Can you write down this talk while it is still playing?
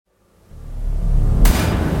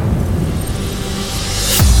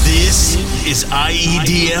is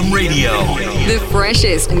IEDM Radio. The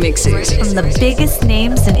freshest mixes from the biggest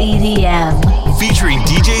names in EDM. Featuring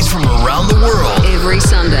DJs from around the world. Every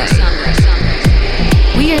Sunday.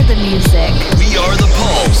 We are the music. We are the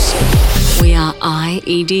pulse. We are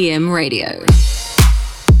IEDM Radio.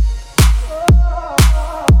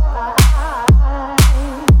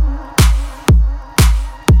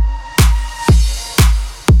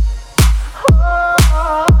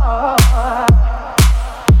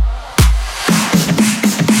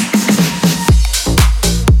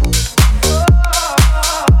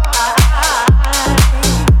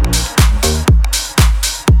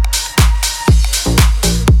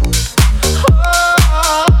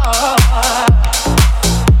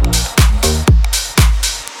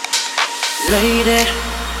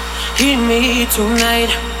 Tonight,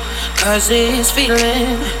 cause this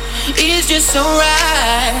feeling is just so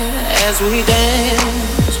right as we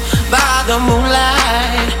dance by the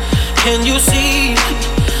moonlight. Can you see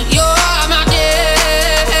you're my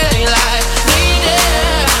daylight? Lady,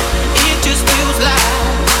 it just feels like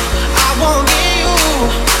I won't get you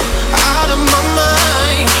out of my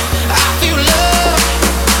mind. I feel love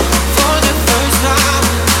for the first time,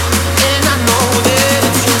 and I know that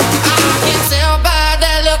it's true. I can tell by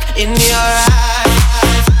that look in your eyes.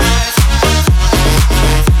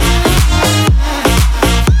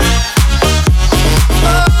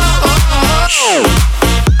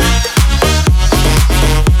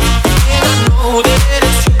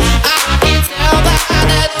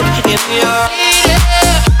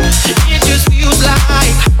 It just feels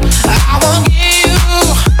like I won't get you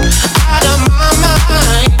out of my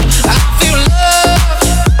mind. I feel love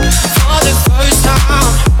for the first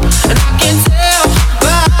time, and I can tell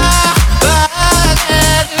by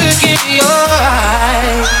that look in your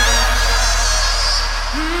eyes.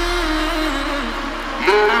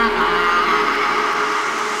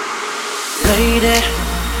 Lady,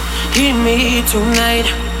 give me tonight,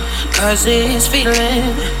 cause this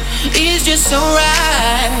feeling is just so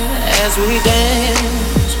right as we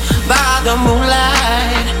dance by the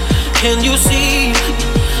moonlight. Can you see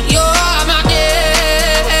you're my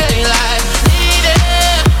daylight? Lady,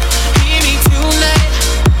 give me tonight,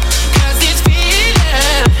 cause this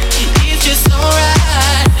feeling is just so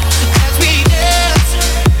right as we dance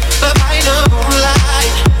by the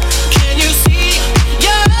moonlight. Can you see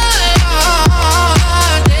you're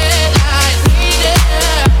my daylight? Lady,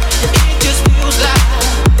 it just feels like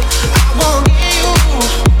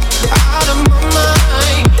out of my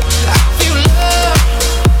mind. I feel love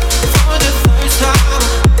for the first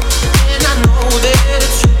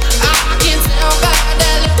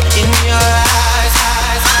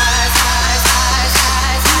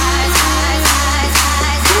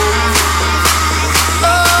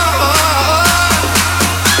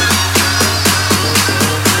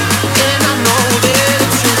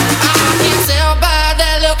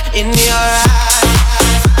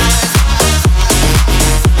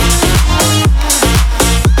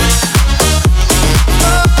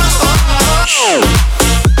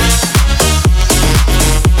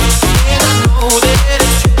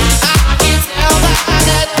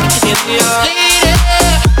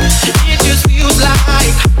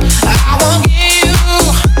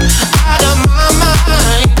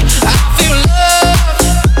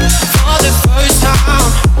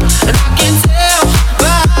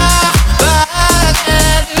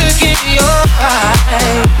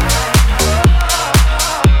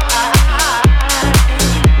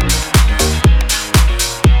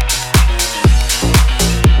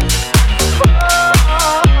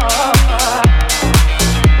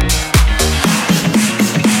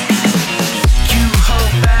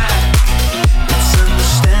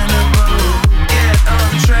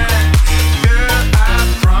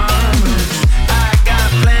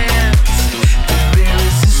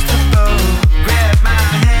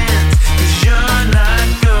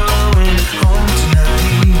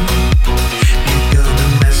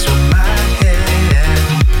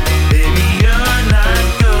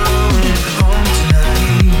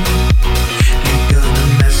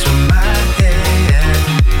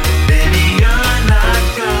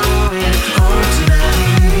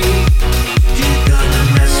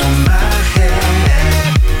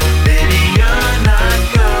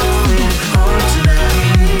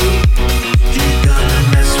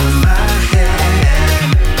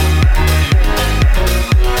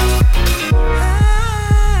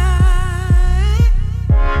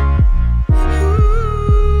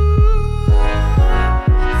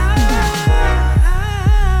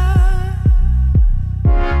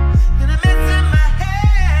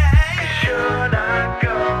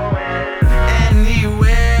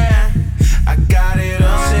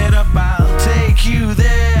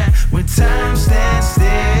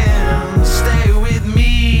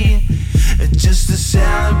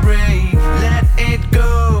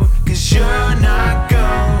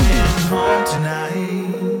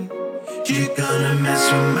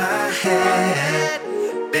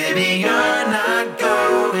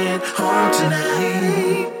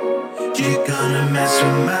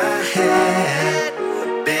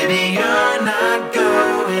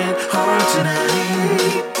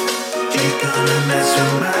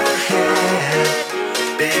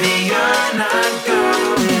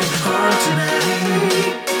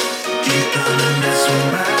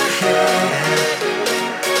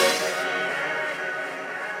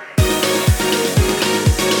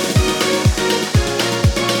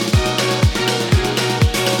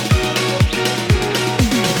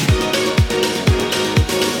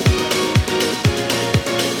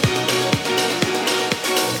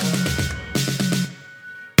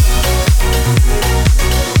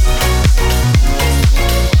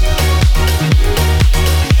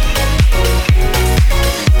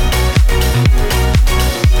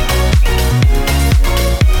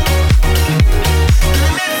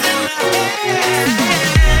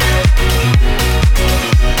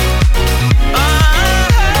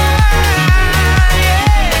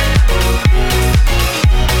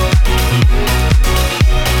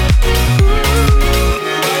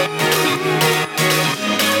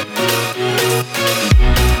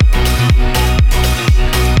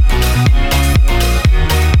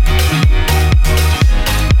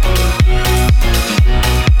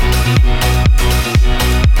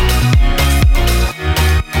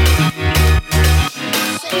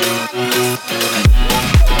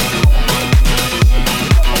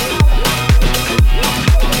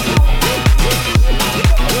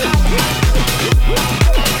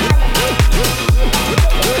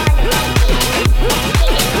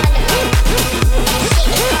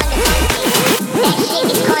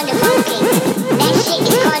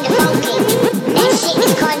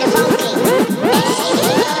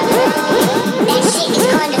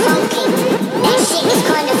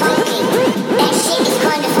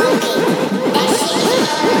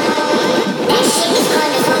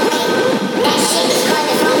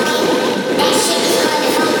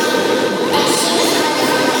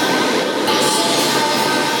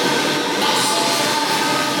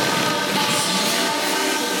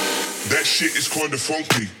kinda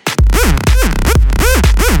funky.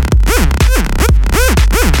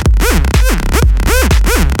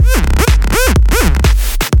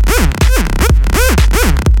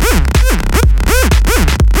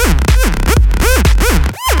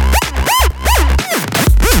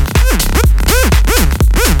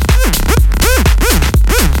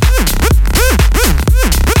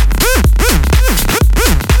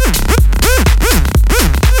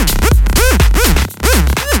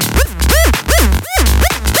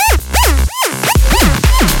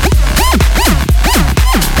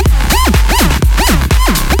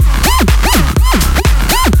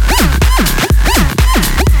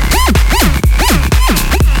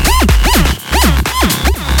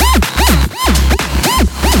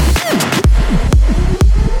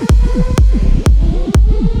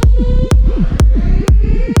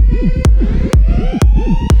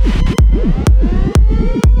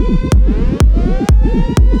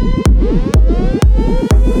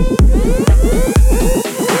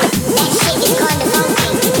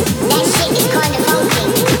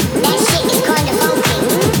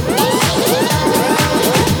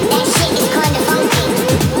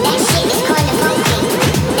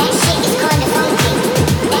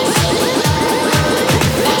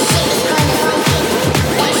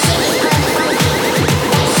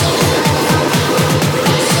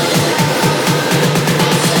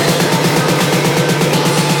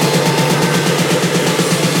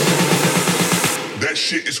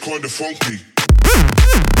 Kinda funky.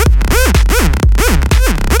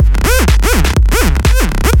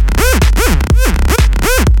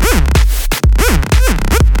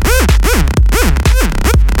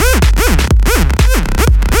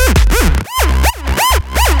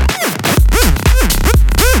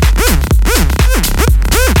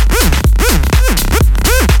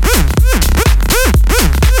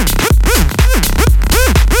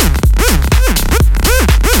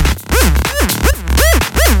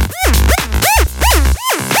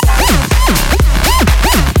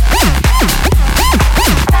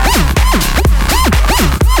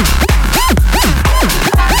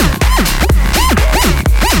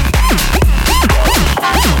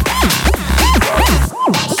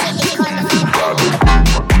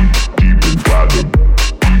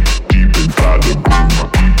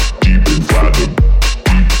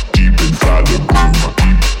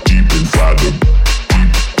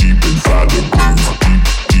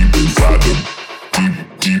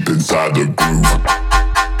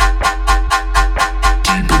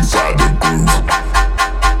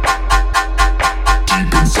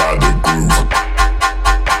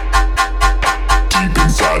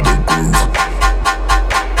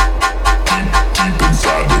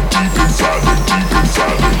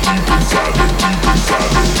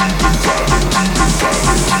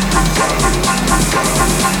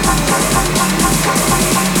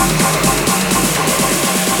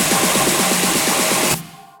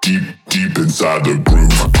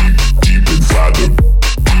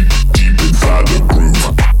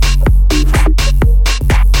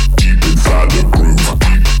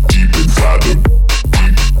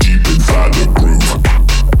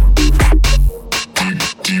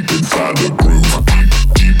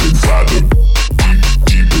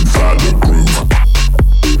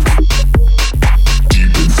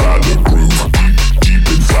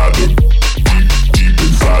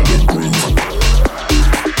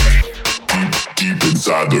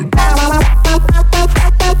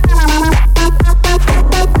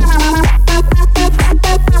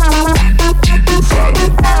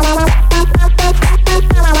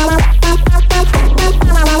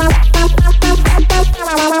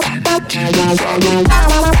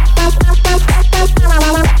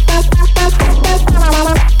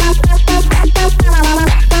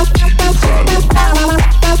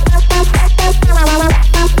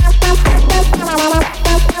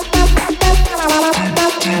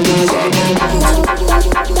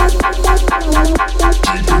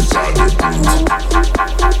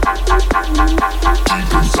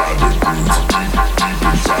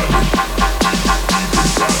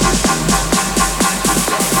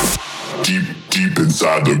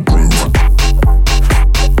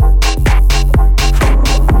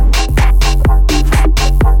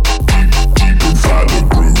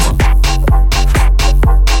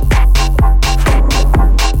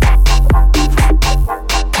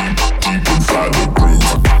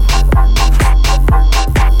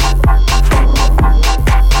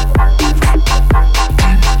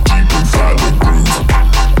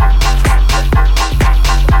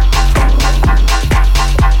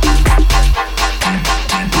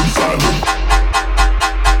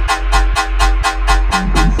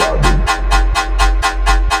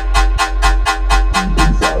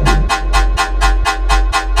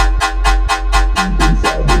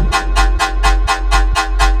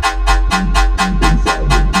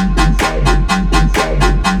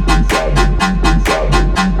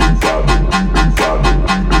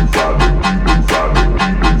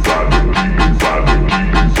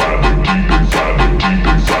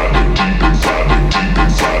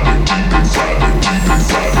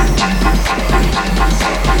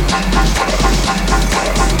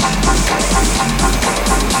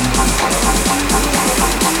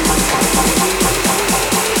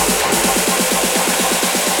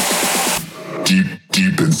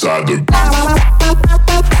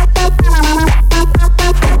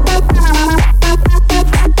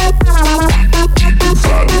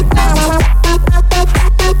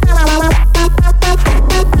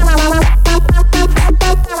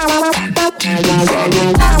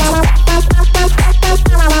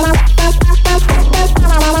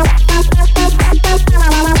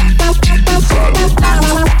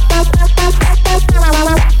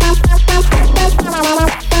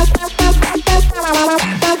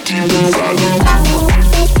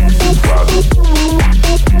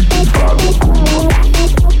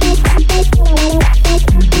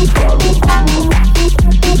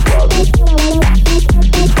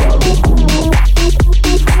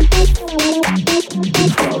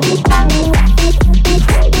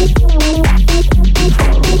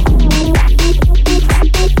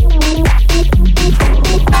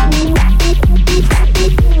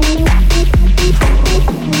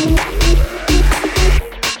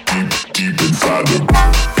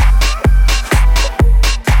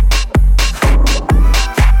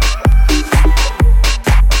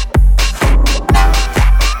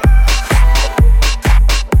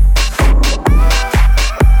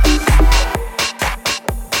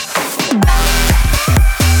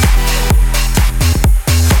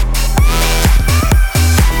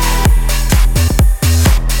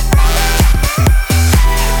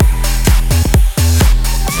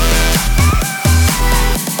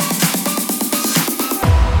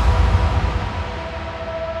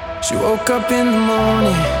 She woke up in the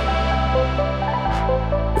morning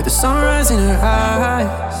with the sunrise in her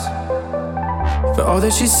eyes, but all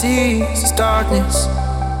that she sees is darkness,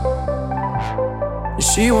 and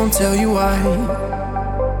she won't tell you why.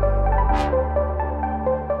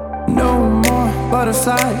 No more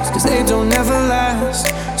butterflies, 'cause they don't ever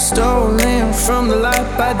last. Stolen from the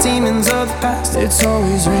light by demons of the past. It's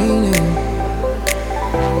always raining,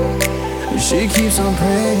 and she keeps on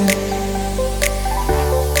praying.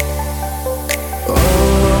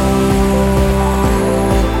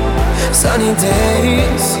 Sunny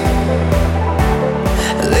days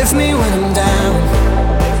lift me when I'm down.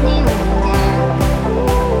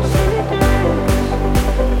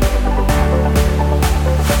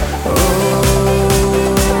 Oh,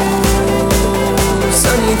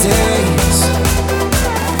 sunny days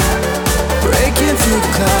breaking through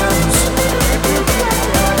the clouds.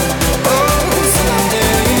 Oh, sunny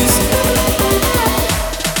days.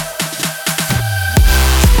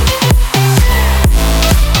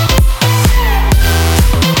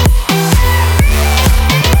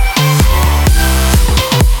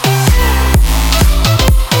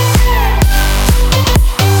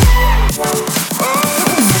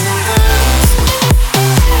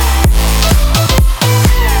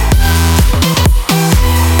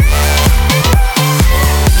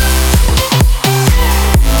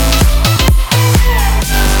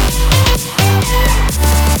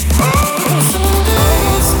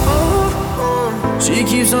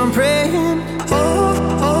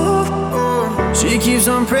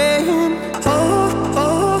 praying. Oh,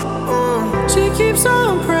 oh, oh. She keeps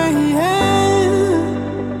on praying.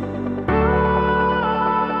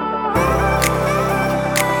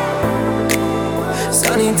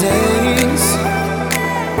 Sunny days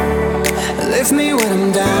lift me when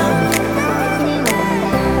I'm down.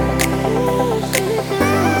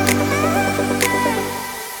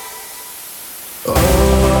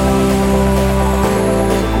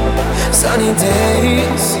 Sunny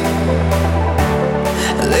days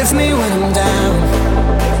lift me when I'm down.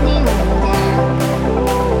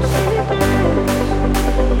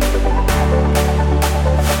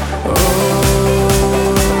 Oh,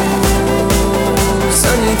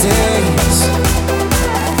 sunny days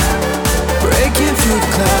breaking through the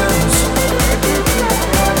clouds.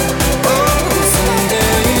 Oh, sunny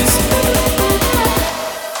days.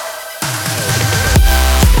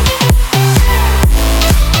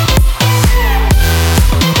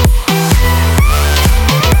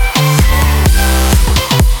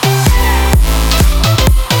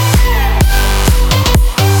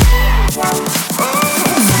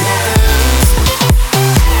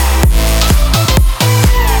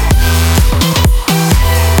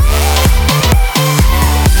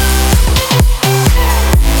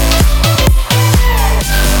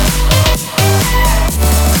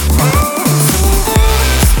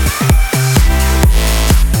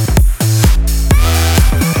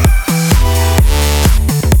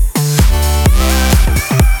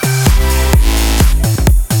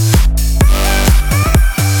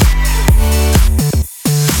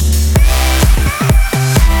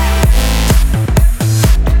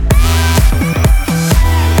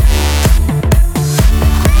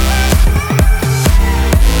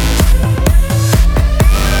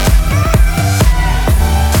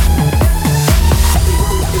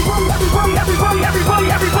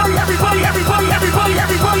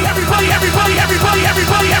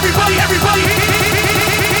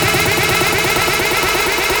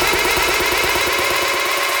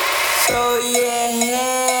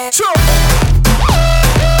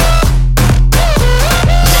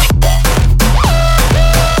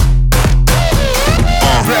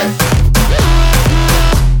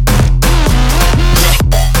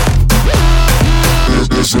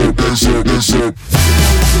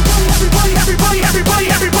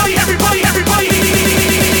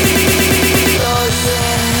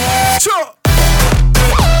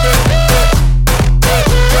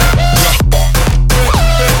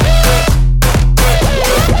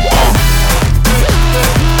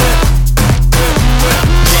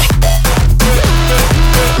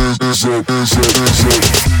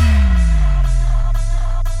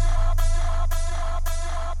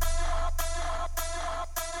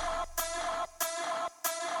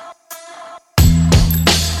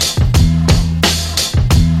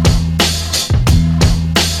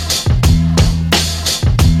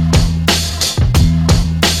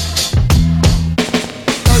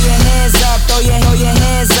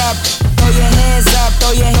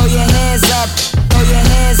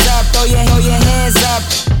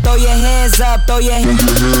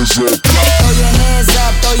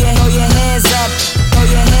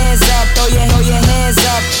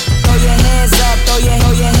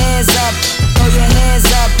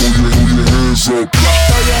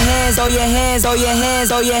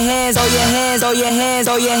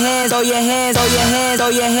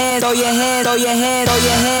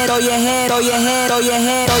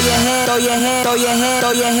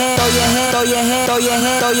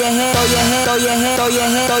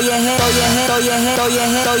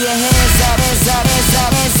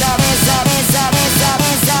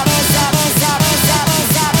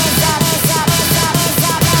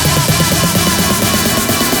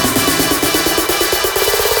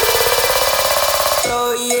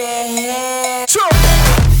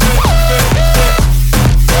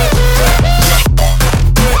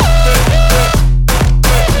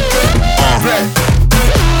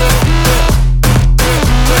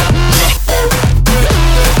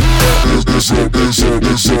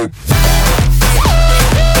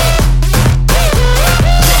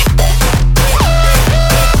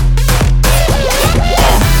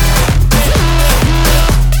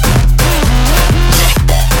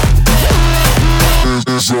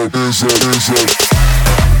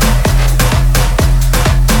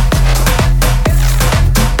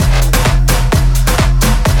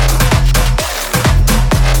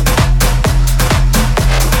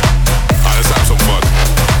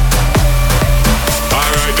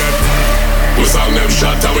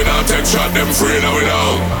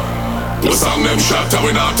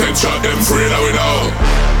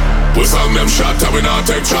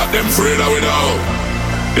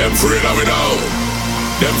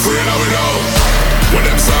 them afraid that we know. When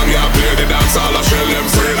them song ya play the dance all a shell, them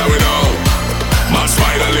afraid that we know. Man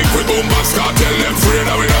spider link with boombox cartel, them afraid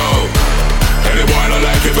that we know. Any boy don't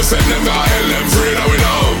like it, we send them to hell, them afraid that we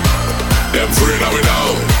know. Them afraid that we know.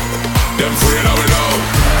 Them afraid that we know.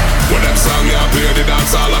 When them song ya play the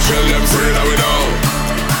dance all a shell, them afraid that we know.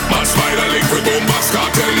 Man spider link with boombox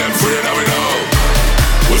cartel, them afraid that we know.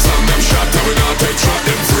 We song them shot and we not take shot,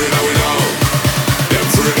 them afraid that we know. Them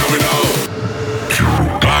afraid that we know.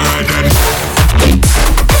 Alright then.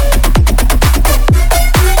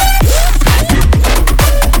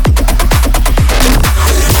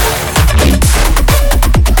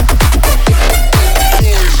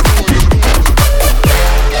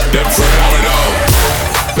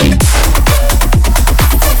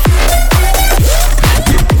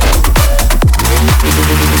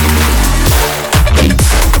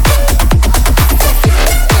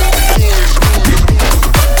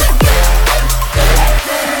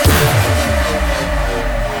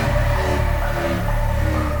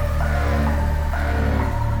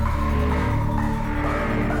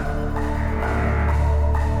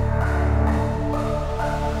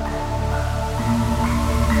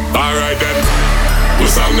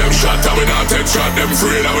 Shot them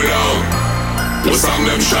afraid that we know. We song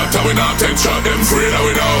them shot and we not take shot, them afraid that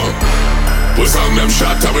we know. We song them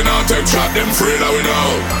shot and we not take shot, them afraid that we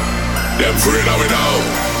know. Them afraid that we know.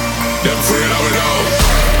 Them afraid that we know.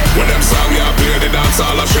 When them song ya play the dance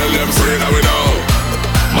all a shell, them afraid that we know.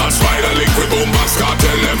 Man spider link with boombox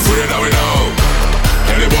cartel, them afraid that we know.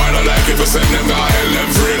 Any boy don't like it, we send them to hell, them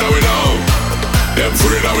afraid that we know. Them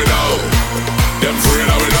afraid that we know. Them afraid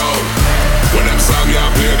that we know. When them song ya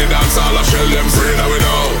play the dance all a shell, them afraid that we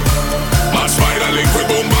know. Man spider link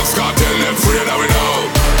with boombox cartel, them afraid that we know.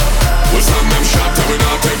 We song them shot and we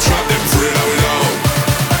not take shot, them afraid that we know.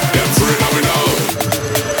 Them afraid that we know.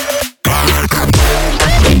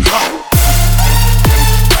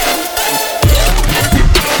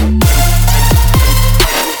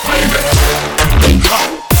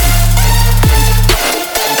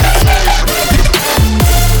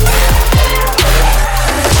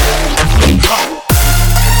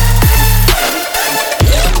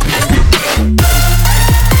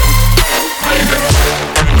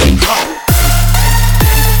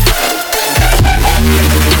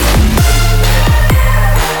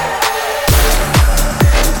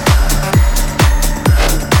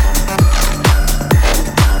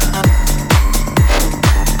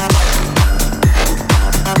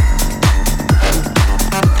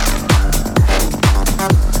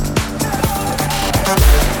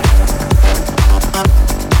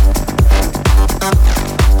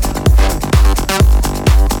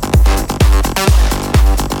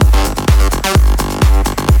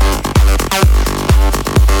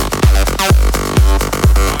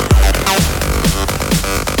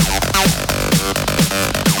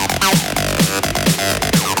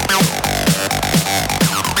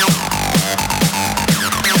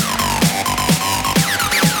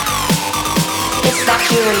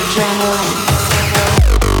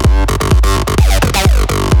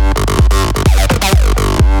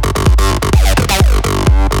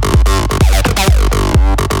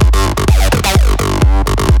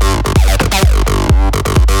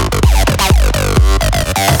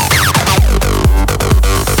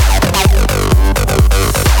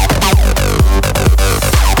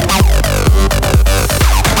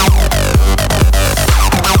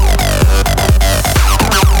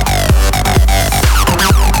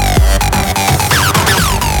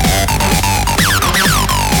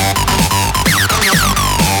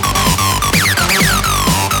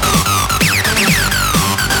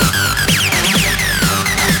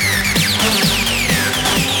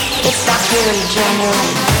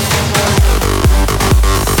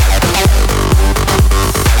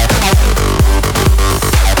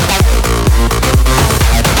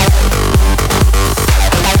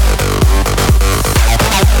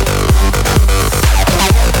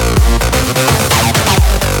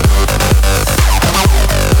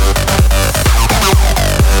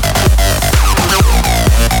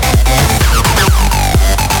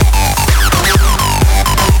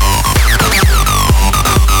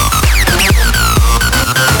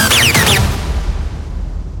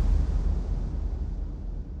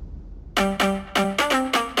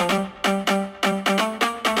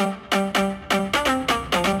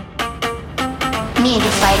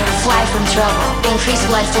 Increase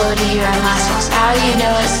blood flow to your muscles. How do you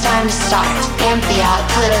know it's time to start? Amp the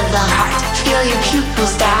output of the heart. Feel your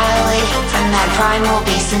pupils dilate from that primal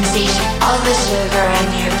base sensation. All the sugar in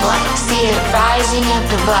your blood, see it rising up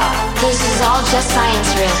above. This is all just science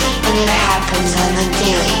really, and it happens on the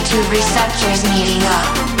daily. Two receptors meeting up,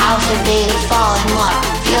 alpha, beta fall in love.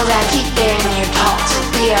 Feel that kick there in your pulse.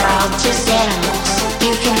 We are all just animals.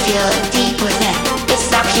 You can feel it deep within. It's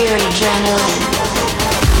that pure adrenaline.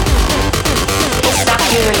 It's that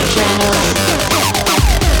pure adrenaline.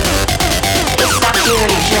 It's that pure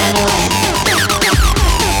adrenaline.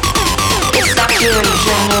 It's that pure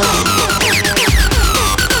adrenaline.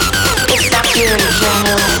 It's that pure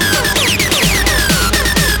adrenaline.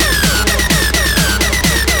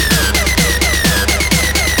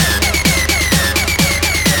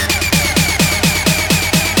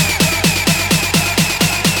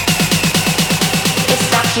 It's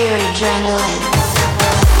that pure adrenaline.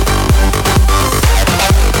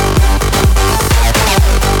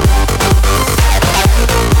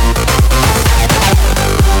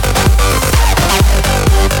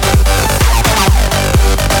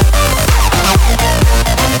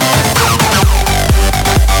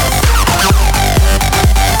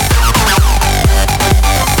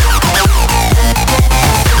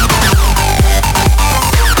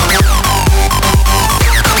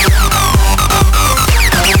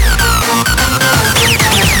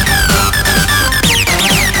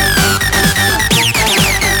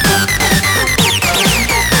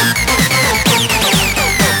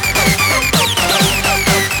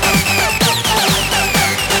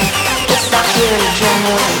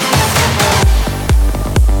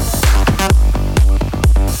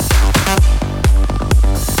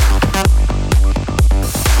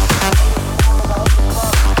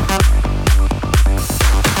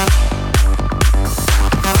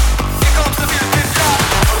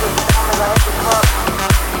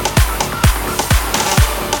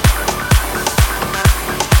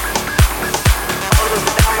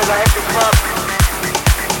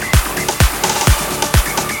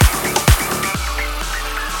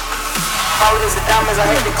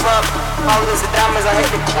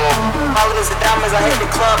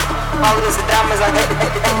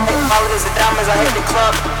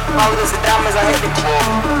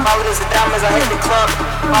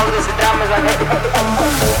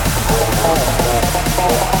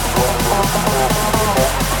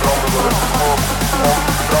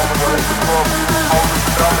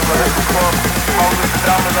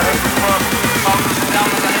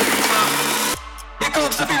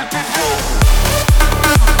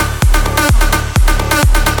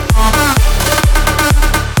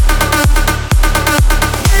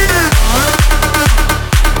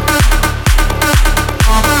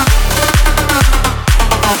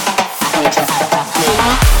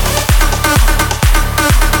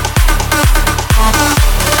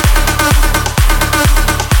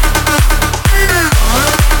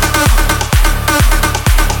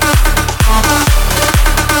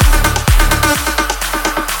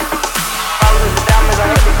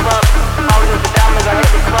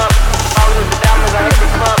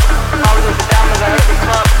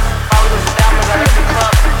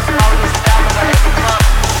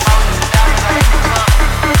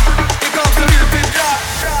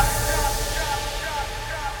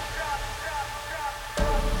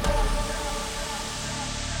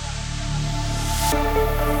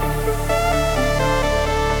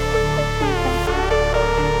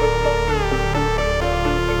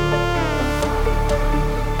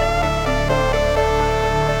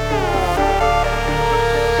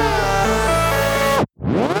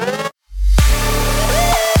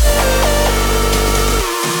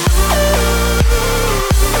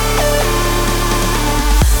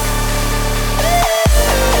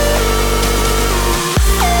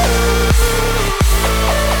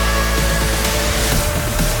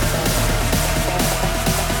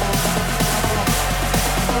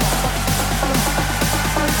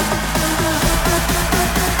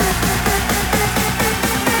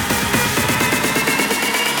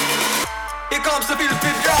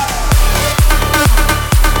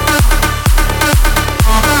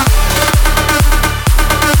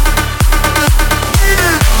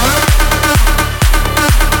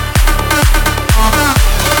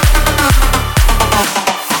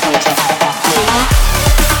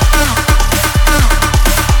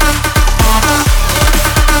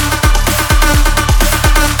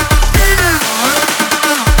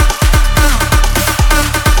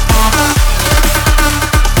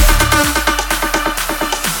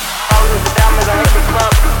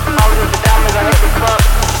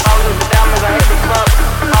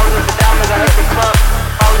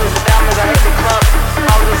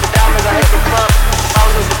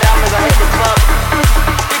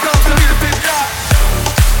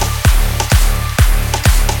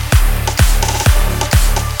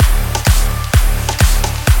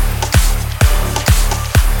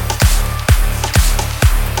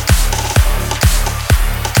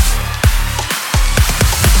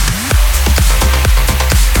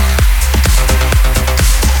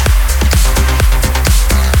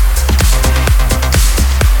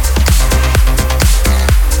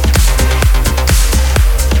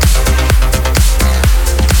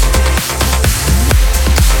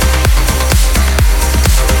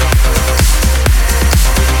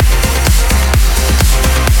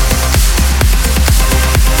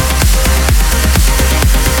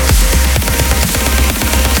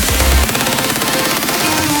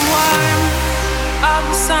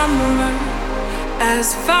 summer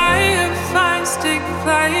as fireflies take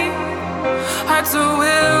flight. Hearts are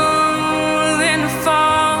willing to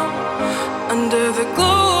fall under the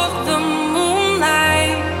glow of the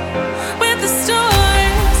moonlight. With the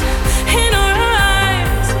stars in our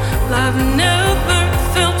eyes, love never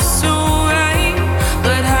felt so right.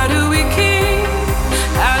 But how do we keep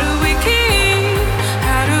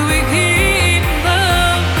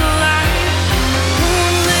love alive?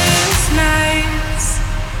 Moonless nights.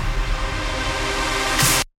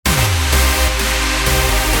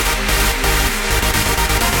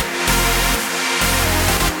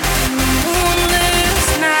 Moonless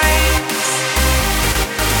nights.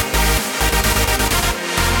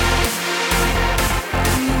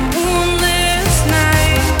 Moonless nights. Moonless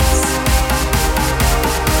nights.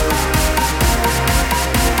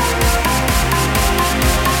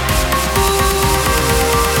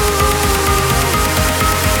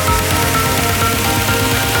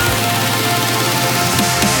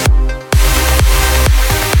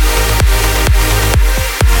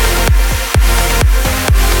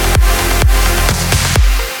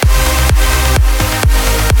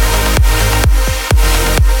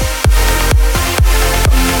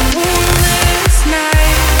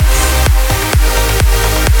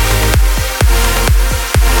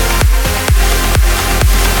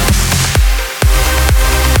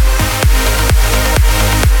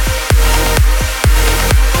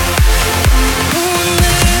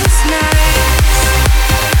 Moonless nights.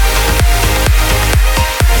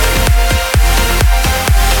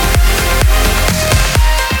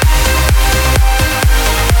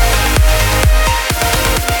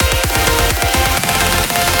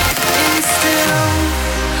 In still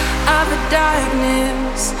of the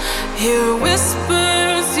darkness, hear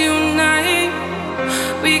whispers unite.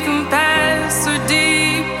 We can pass our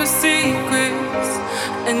deepest secrets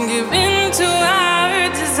and give in to our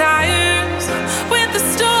desires. With the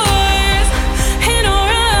stars in our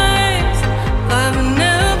eyes, love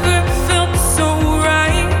never felt so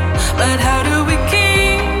right. But how do we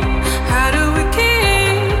keep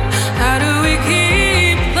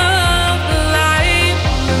love alive?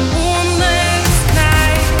 Moonless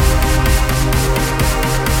night.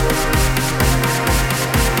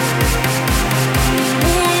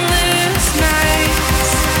 Moonless nights. Moonless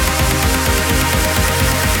nights.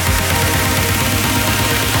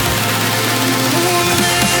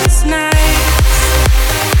 Moonless nights.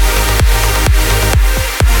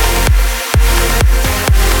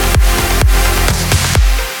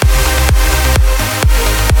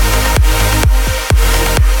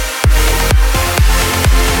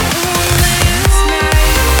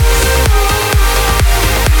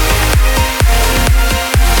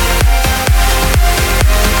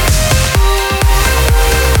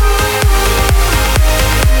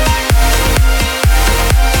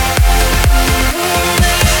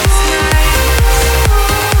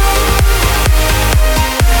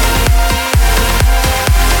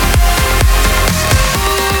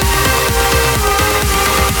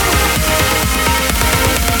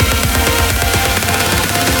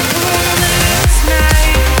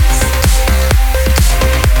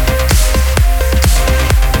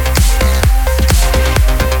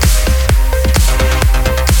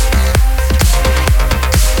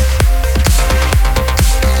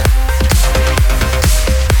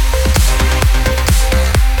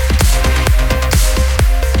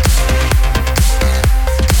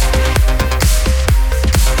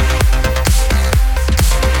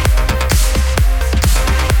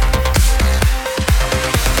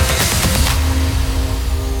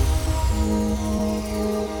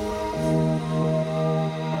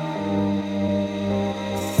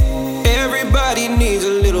 Everybody needs a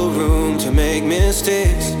little room to make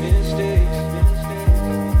mistakes.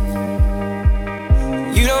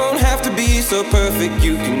 You don't have to be so perfect,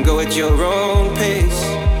 you can go at your own pace.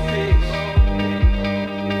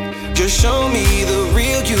 Just show me the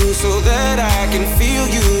real you so that I can feel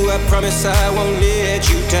you. I promise I won't let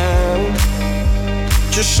you down.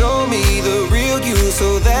 Just show me the real you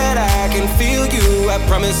so that I can feel you. I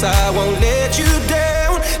promise I won't let you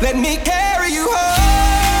down. Let me carry you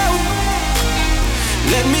home.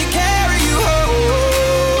 Let me carry you home.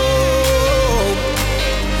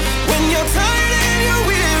 When you're tired and you're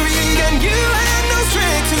weary and you have no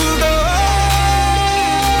strength to go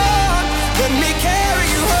on, let me carry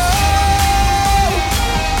you home.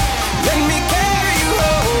 Let me carry you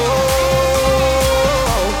home.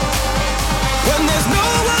 When there's no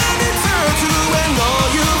one to turn to and all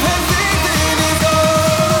you have faith in is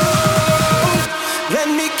gold, let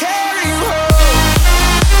me carry you home.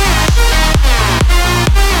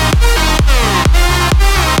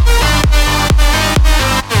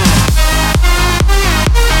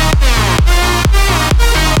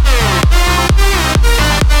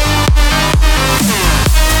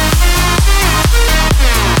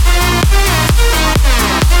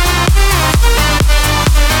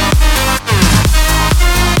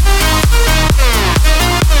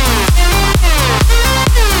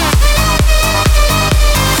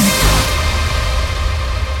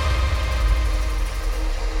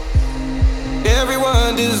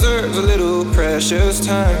 deserves a little precious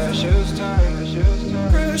time.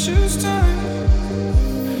 Precious time.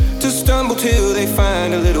 To stumble till they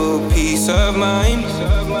find a little peace of mind.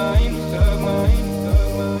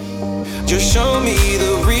 Just show me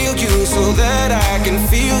the real you so that I can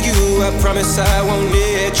feel you. I promise I won't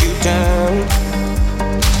let you down.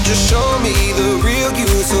 Just show me the real you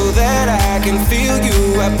so that I can feel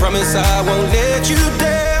you. I promise I won't let you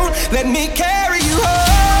down. Let me carry you home.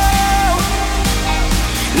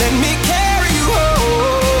 Let me carry you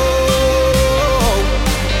home.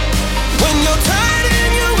 When you're tired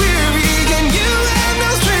and you're weary and you have no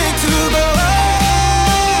strength to go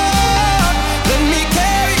on, let me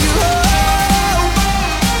carry you home.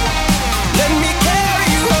 Let me carry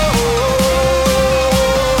you home.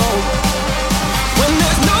 When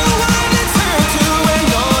there's no one to turn to and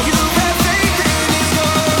all you have faith in is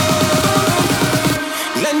gone,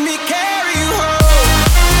 let me carry you home.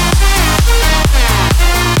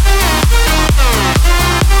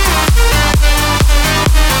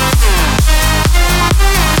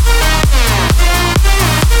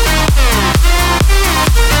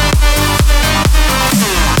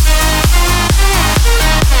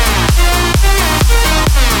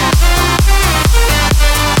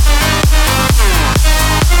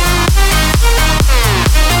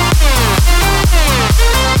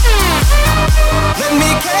 Let me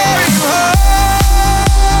carry you home.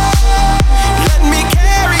 Let me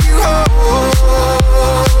carry you home.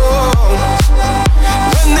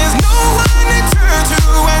 When there's no one to turn to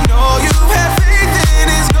and all you have faith in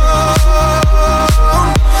is gone,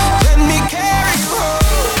 let me carry you home.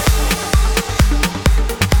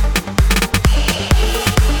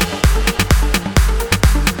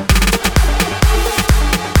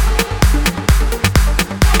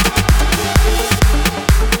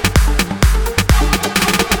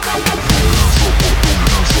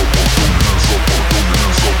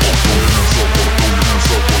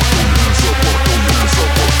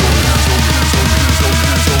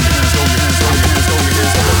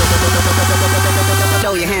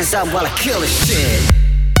 Throw your hands up while I kill this shit.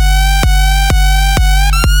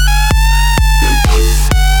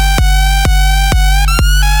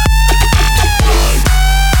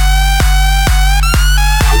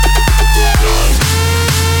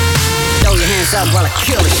 Throw your hands up while I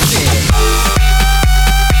kill this shit.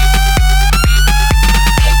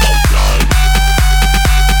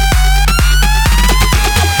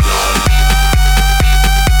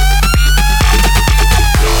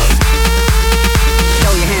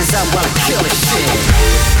 Throw your hands up while I kill this shit.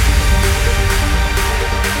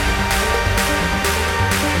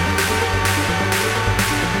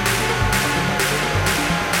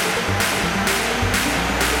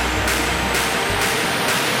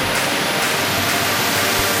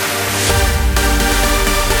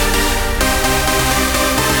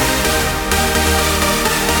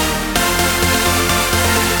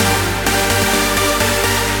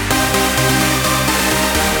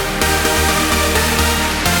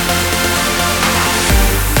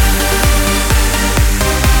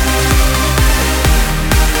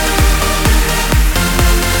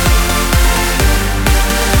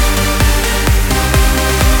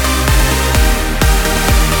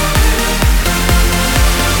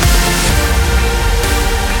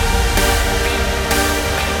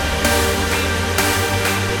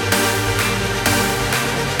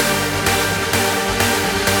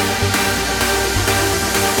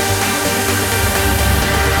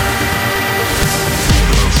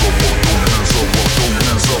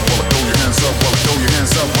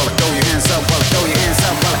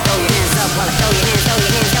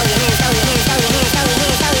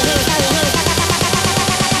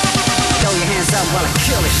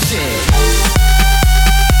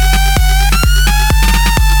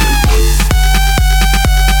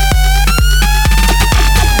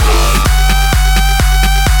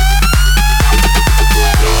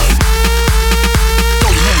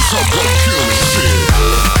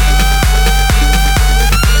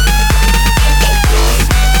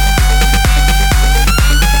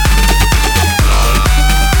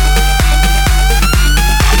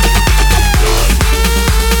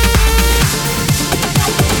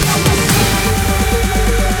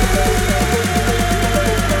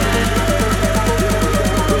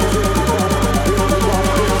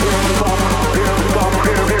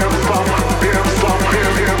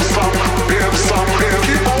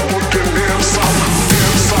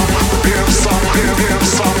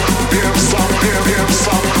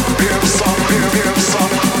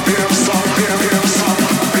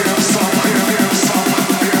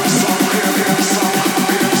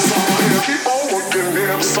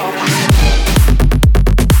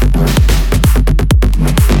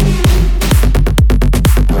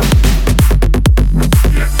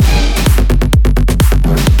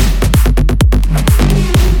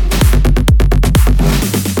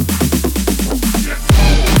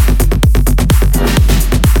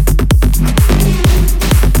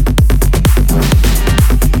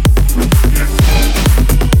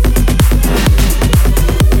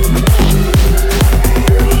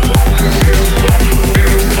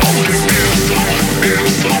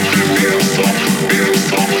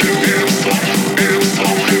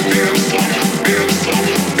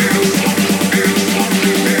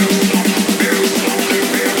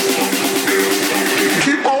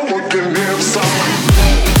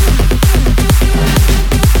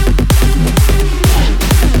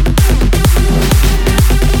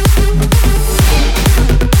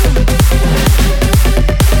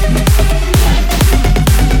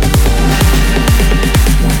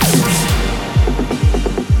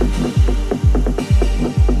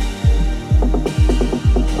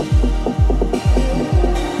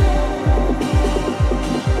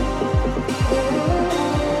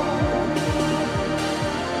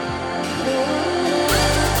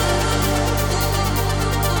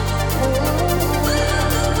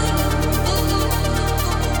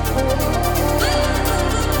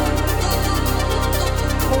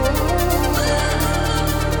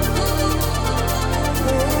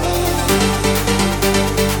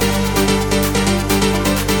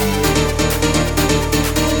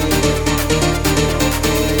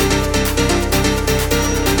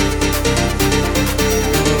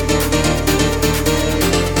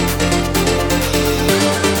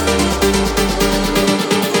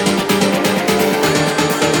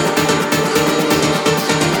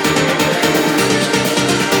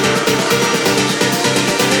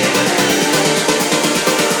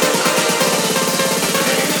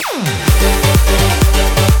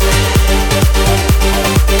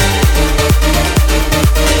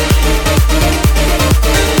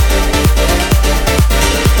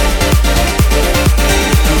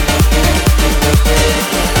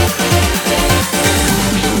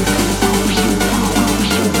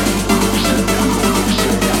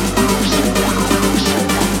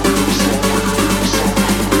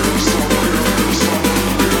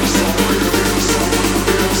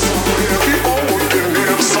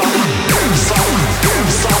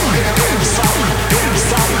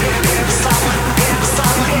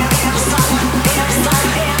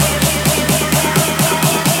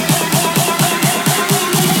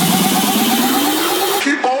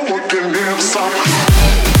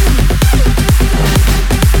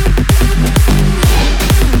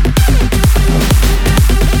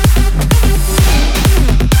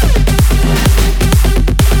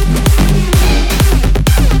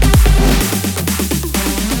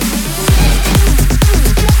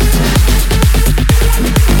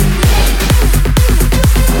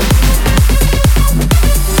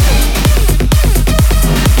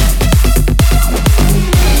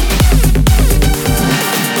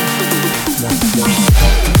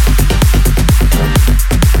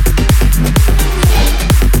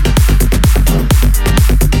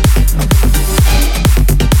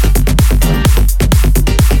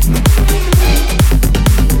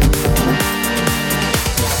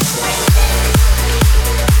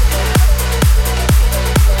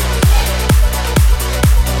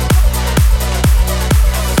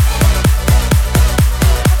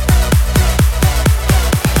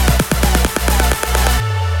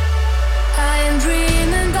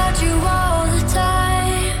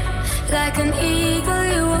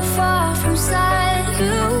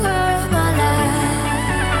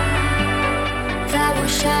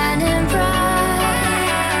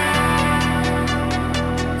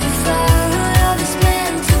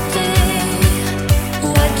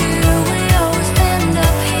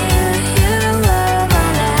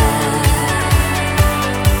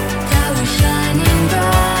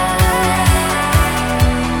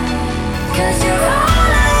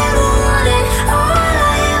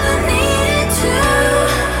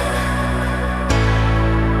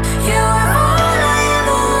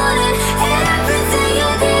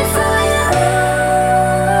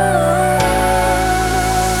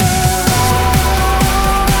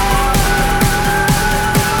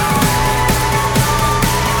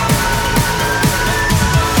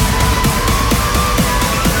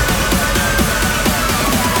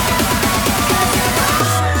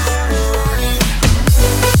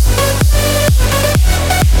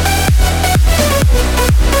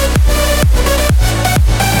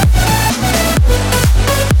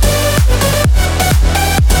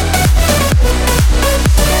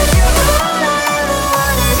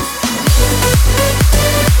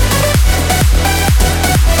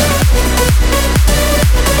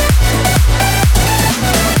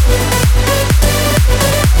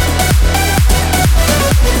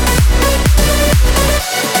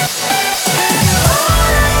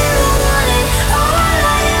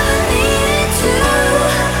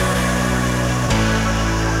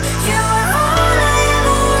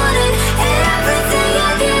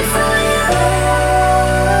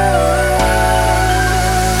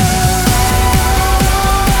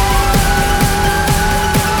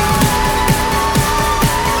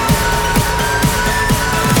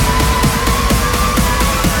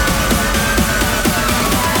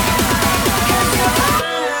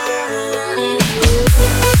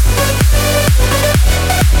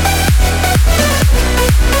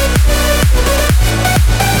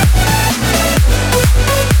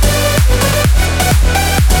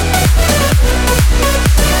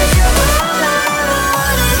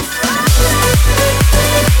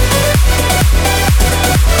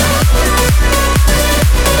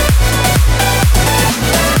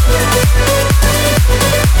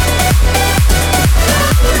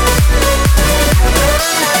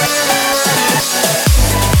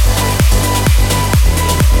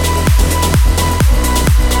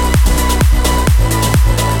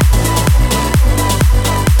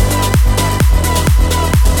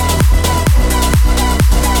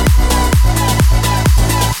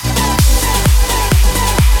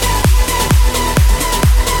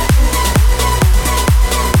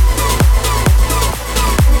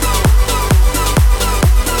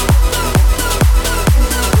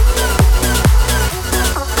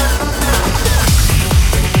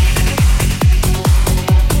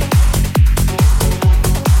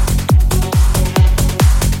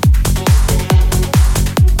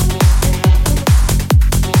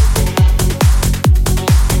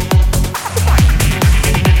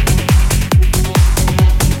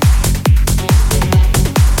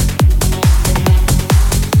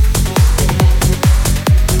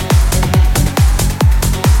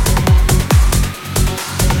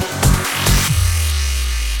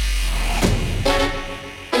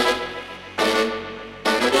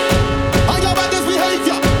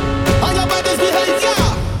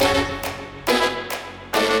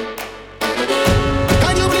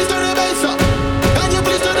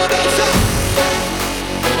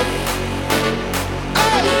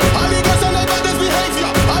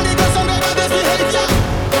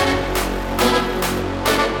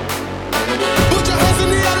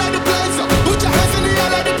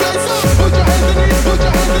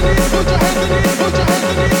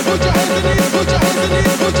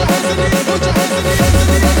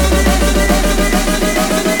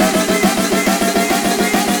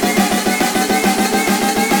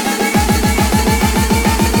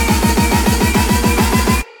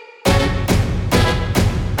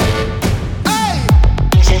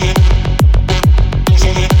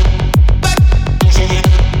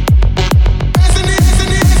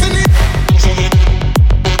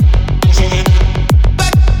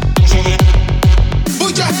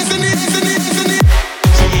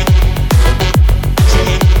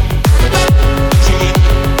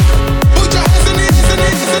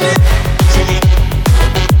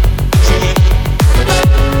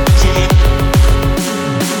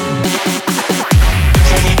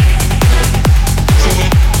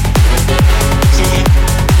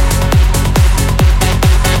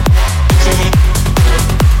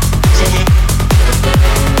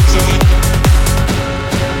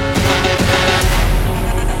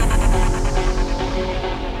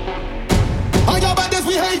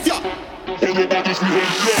 behavior. On your body's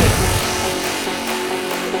behavior.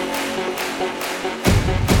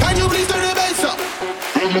 Can you please turn the bass up?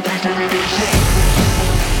 Can you please turn the bass up?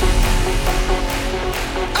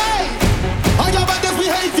 Hey, on your body's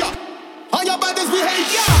behavior. On your body's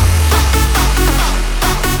behavior.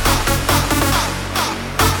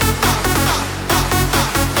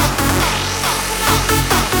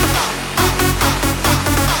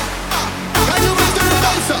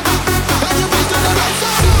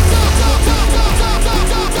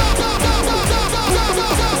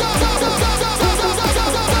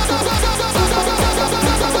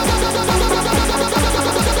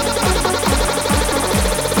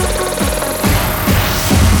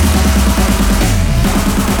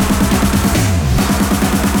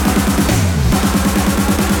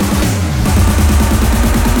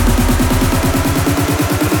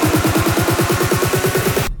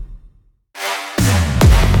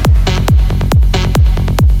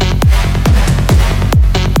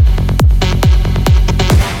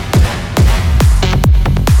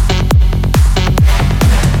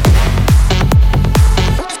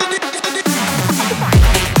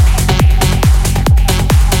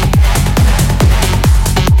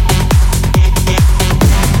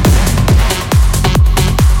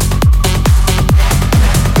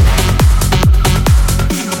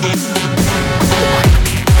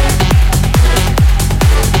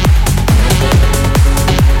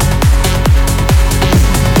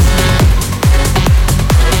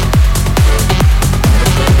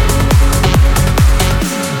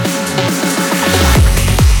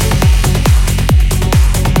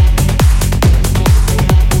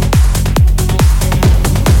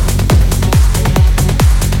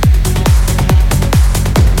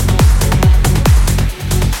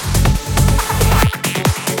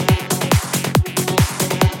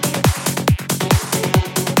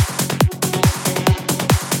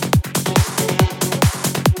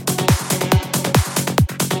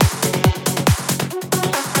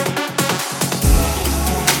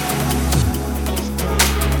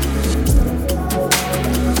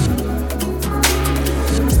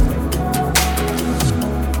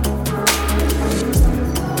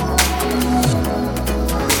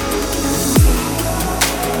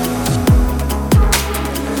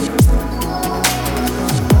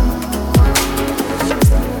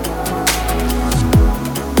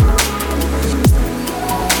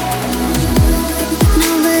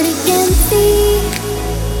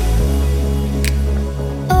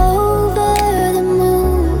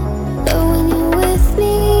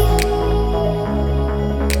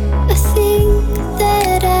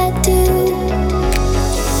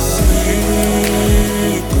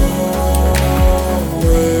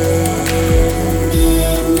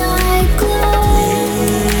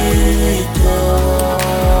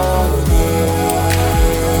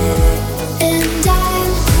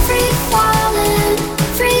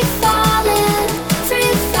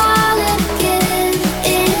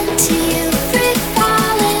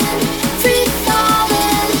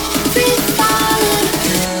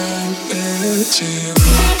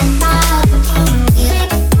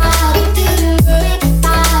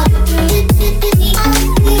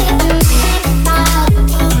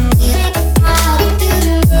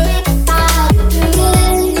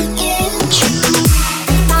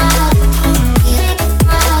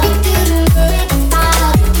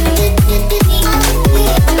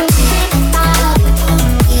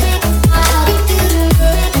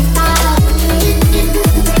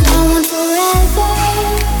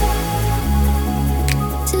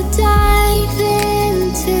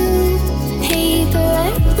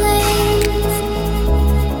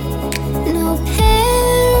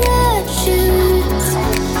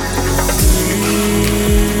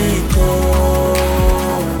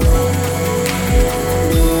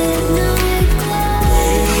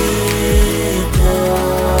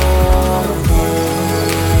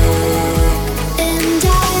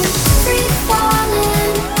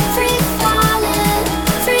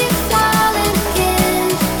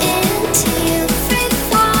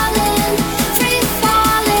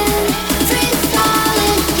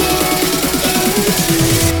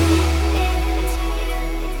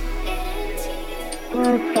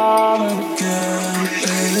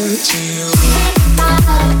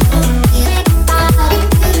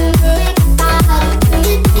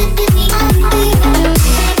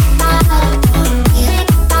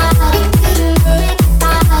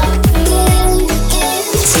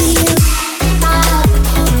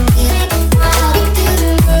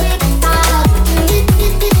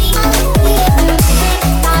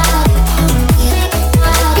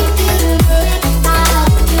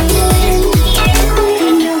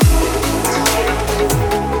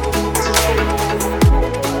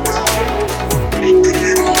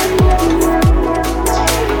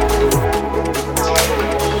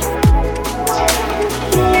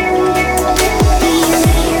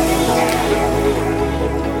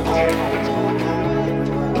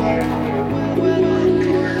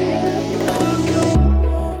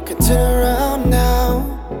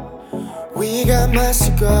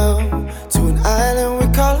 go to an island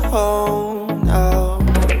we call home now.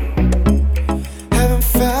 Haven't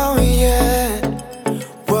found yet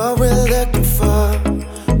what we're looking for,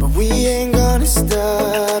 but we ain't gonna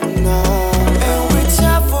stop now. And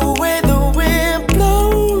whichever way the wind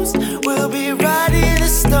blows, we'll be riding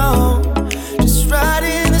the storm, just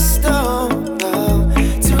riding the storm now.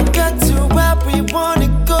 To get to where we wanna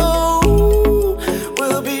go,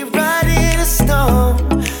 we'll be riding the storm,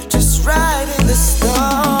 just riding the storm.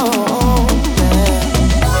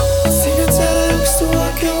 Let's take our time, 'cause the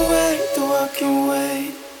walk can wait, the walk can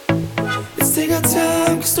wait. Let's take our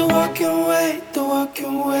time, 'cause the walk can wait, the walk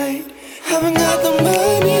can wait. Haven't got the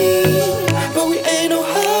money, but we ain't no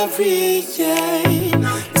hurry, yeah.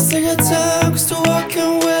 Let's take our time, 'cause the walk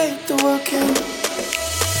can wait, the walk can wait.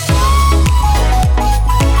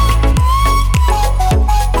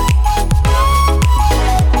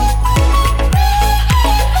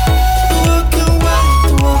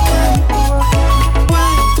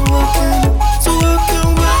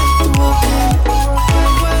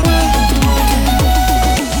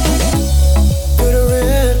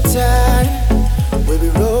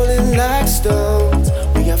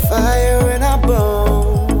 Fire in our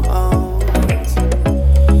bones.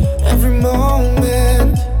 Every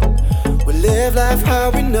moment we live life how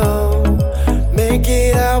we know, make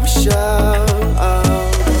it our show.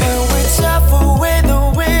 And whichever way the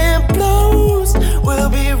wind blows, we'll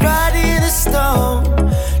be riding the storm,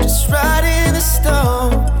 just riding the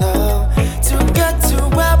storm now. To get to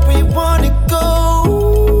where we wanna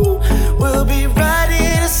go, we'll be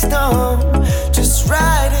riding the storm, just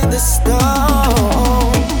riding the storm.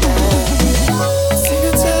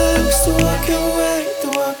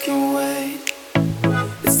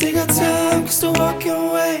 Take our time, 'cause the walk can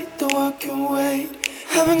wait, the walk can wait.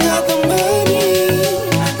 Haven't got the money,